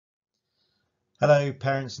Hello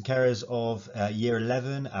parents and carers of Year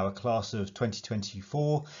 11, our class of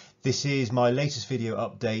 2024. This is my latest video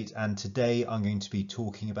update, and today I'm going to be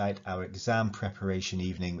talking about our exam preparation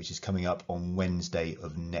evening, which is coming up on Wednesday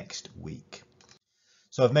of next week.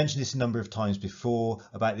 So I've mentioned this a number of times before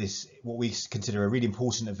about this, what we consider a really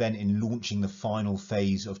important event in launching the final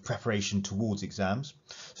phase of preparation towards exams.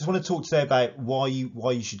 So I just want to talk today about why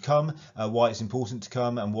you should come, why it's important to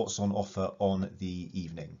come, and what's on offer on the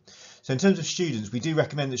evening. So in terms of students, we do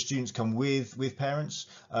recommend that students come with parents.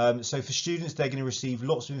 So for students, they're going to receive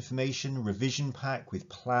lots of information, revision pack with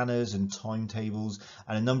planners and timetables,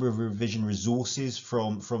 and a number of revision resources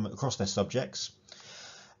from across their subjects.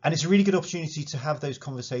 And it's a really good opportunity to have those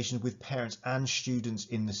conversations with parents and students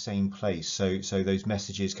in the same place. So those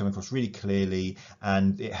messages come across really clearly,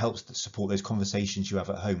 and it helps to support those conversations you have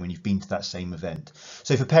at home when you've been to that same event.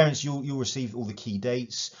 So for parents, you'll receive all the key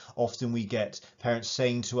dates. Often we get parents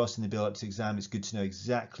saying to us in the build up to exam, it's good to know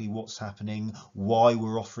exactly what's happening, why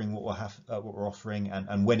we're offering what we're offering,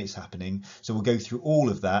 and when it's happening. So we'll go through all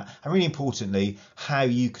of that, and really importantly, how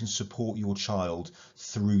you can support your child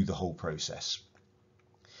through the whole process.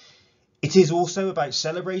 It is also about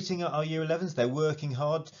celebrating our Year 11s. They're working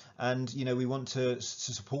hard, and we want to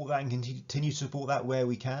support that and continue to support that where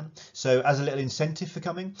we can. So as a little incentive for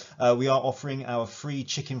coming, we are offering our free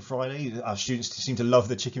Chicken Friday. Our students seem to love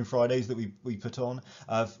the Chicken Fridays that we put on.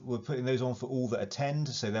 We're putting those on for all that attend,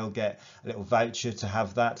 so they'll get a little voucher to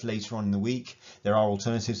have that later on in the week. There are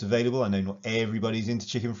alternatives available. I know not everybody's into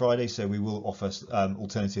Chicken Friday, so we will offer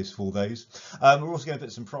alternatives for those. We're also going to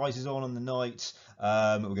put some prizes on the night.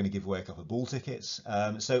 We're going to give away a couple of ball tickets.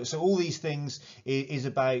 So all these things is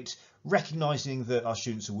about recognizing that our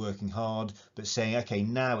students are working hard, but saying, okay,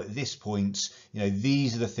 now at this point,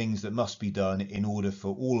 these are the things that must be done in order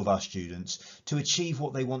for all of our students to achieve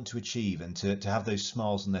what they want to achieve, and to have those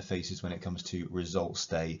smiles on their faces when it comes to results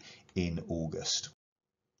day in August.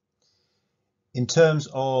 In terms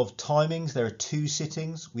of timings, there are two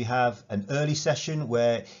sittings. We have an early session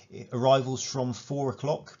where arrivals from 4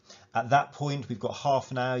 o'clock. At that point, we've got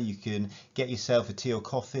half an hour. You can get yourself a tea or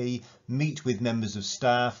coffee, meet with members of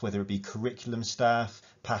staff, whether it be curriculum staff,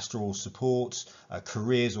 pastoral support,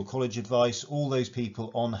 careers or college advice, all those people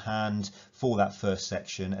on hand for that first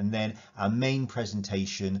section. And then our main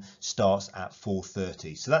presentation starts at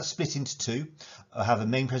 4:30. So that's split into two. I have a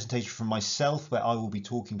main presentation from myself where I will be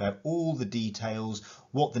talking about all the details,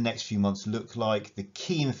 what the next few months look like, the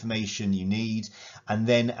key information you need, and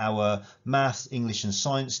then our maths, English and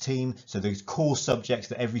science team, so those core subjects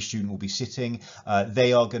that every student will be sitting,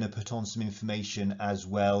 they are going to put on some information as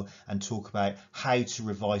well and talk about how to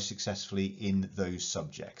revise successfully in those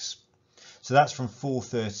subjects. So that's from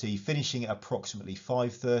 4:30, finishing at approximately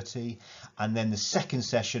 5:30, and then the second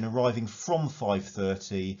session arriving from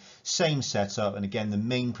 5:30, same setup, and again the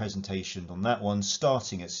main presentation on that one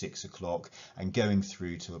starting at 6 o'clock and going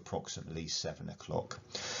through to approximately 7 o'clock.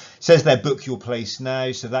 It says there, book your place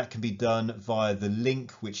now, so that can be done via the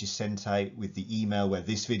link which is sent out with the email where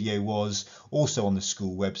this video was, also on the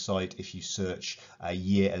school website. If you search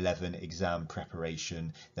Year 11 exam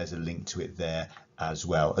preparation, there's a link to it there as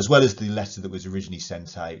well as the letter that was originally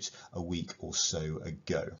sent out a week or so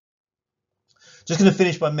ago. Just going to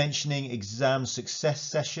finish by mentioning exam success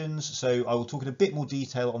sessions. So I will talk in a bit more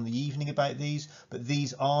detail on the evening about these, but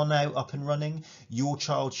these are now up and running. Your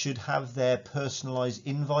child should have their personalised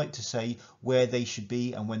invite to say where they should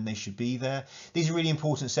be and when they should be there. These are really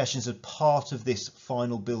important sessions as part of this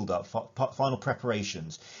final build-up, final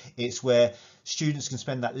preparations. It's where students can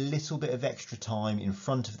spend that little bit of extra time in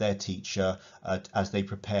front of their teacher as they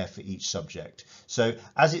prepare for each subject. So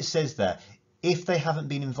as it says there, if they haven't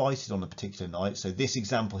been invited on a particular night, so this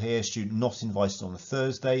example here, student not invited on a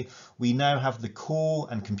Thursday, we now have the core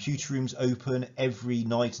and computer rooms open every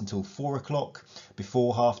night until 4 o'clock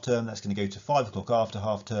before half term. That's going to go to 5 o'clock after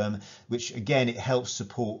half term, which again, it helps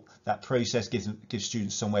support that process, gives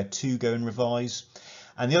students somewhere to go and revise.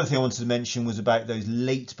 And the other thing I wanted to mention was about those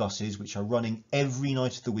late buses, which are running every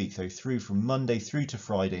night of the week, so through from Monday through to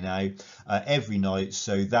Friday now, every night.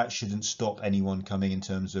 So that shouldn't stop anyone coming in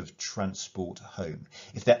terms of transport home.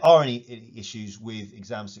 If there are any issues with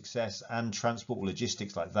exam success and transport or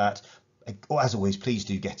logistics like that, as always, please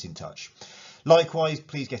do get in touch. Likewise,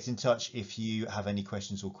 please get in touch if you have any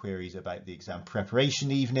questions or queries about the exam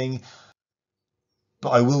preparation evening.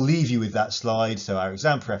 But I will leave you with that slide. So our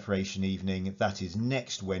exam preparation evening, that is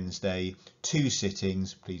next Wednesday, 2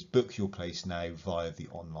 sittings. Please book your place now via the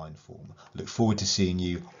online form. I look forward to seeing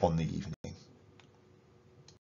you on the evening.